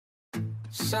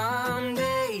Some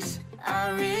days I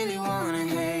really wanna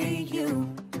hate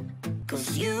you,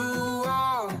 'cause you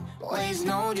always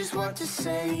know just what to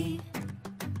say.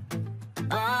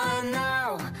 But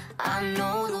now I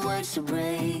know the words to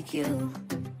break you,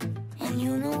 and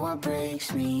you know what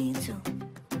breaks me too.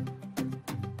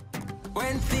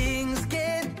 When things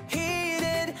get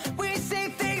heated, we say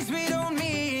things we don't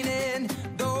mean, and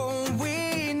though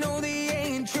we know they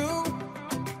ain't true.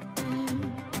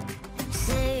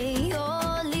 Say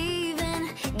you're leaving,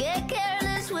 get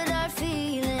careless with our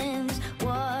feelings.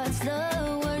 What's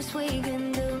the worst we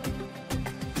can do?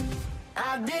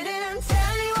 I didn't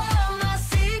tell you all my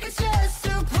secrets just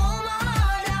to pull my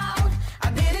heart out. I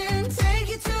didn't take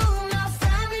you to my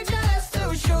family just to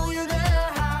show you the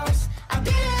house. I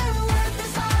didn't work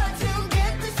this hard to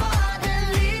get this far, then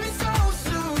leave it so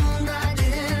soon. I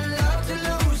didn't love to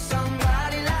lose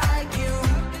somebody like you.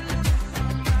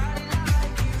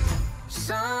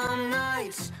 Some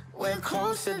nights we're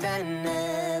closer than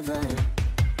ever.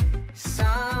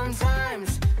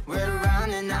 Sometimes we're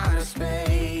running out of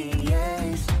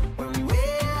space. When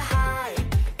we're high,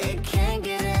 it can't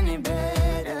get any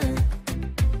better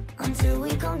until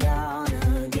we come down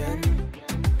again.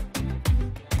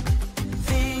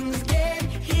 Things get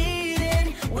heated,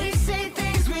 we say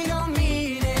things we don't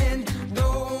mean, and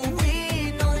though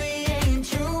we know they ain't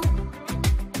true.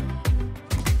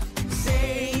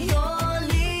 Say you're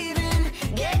leaving,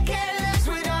 get careless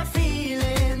with our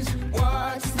feelings.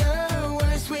 What's the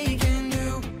worst we can do?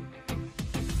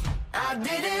 I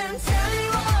didn't tell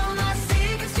you all my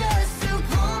secrets just to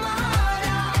pull my heart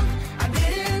out. I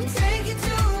didn't take you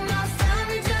to my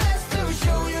family just to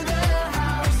show you the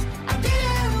house. I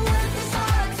didn't work this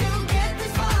hard to get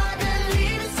this far, then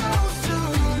leave it so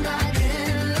soon. I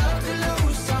didn't love to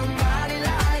lose somebody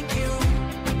like you,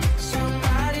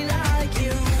 somebody like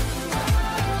you,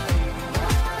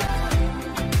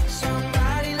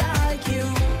 somebody like you.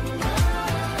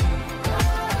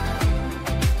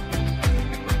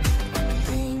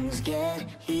 Things get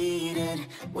heated,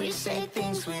 we say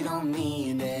things we don't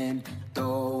mean, and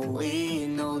though we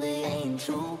know they ain't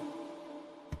true.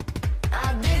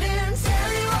 I didn't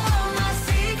tell you all my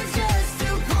secrets just to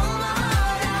pull my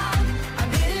heart out. I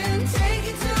didn't take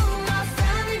you to my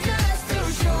family just to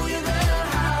show you the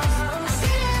house. I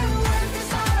didn't work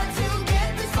this hard to get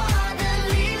this far, then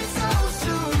leave it so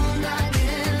soon. I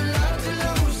didn't love to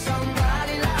lose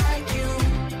somebody like you,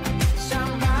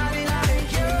 somebody like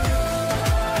you.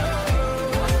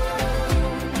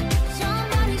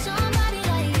 Somebody, somebody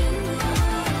like you.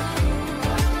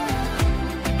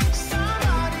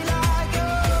 Somebody like you.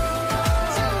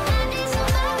 Somebody,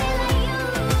 somebody like you.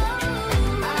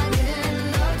 I didn't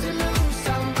love to lose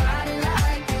somebody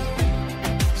like you,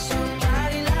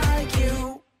 somebody like you.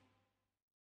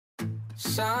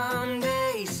 Some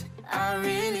days I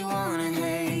really wanna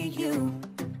hate you,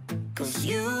 'cause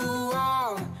you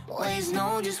always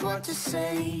know just what to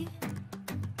say.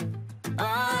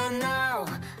 But now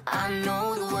I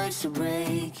know the words to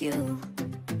break you,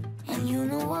 and you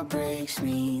know what breaks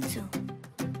me too.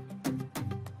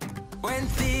 When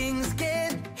things get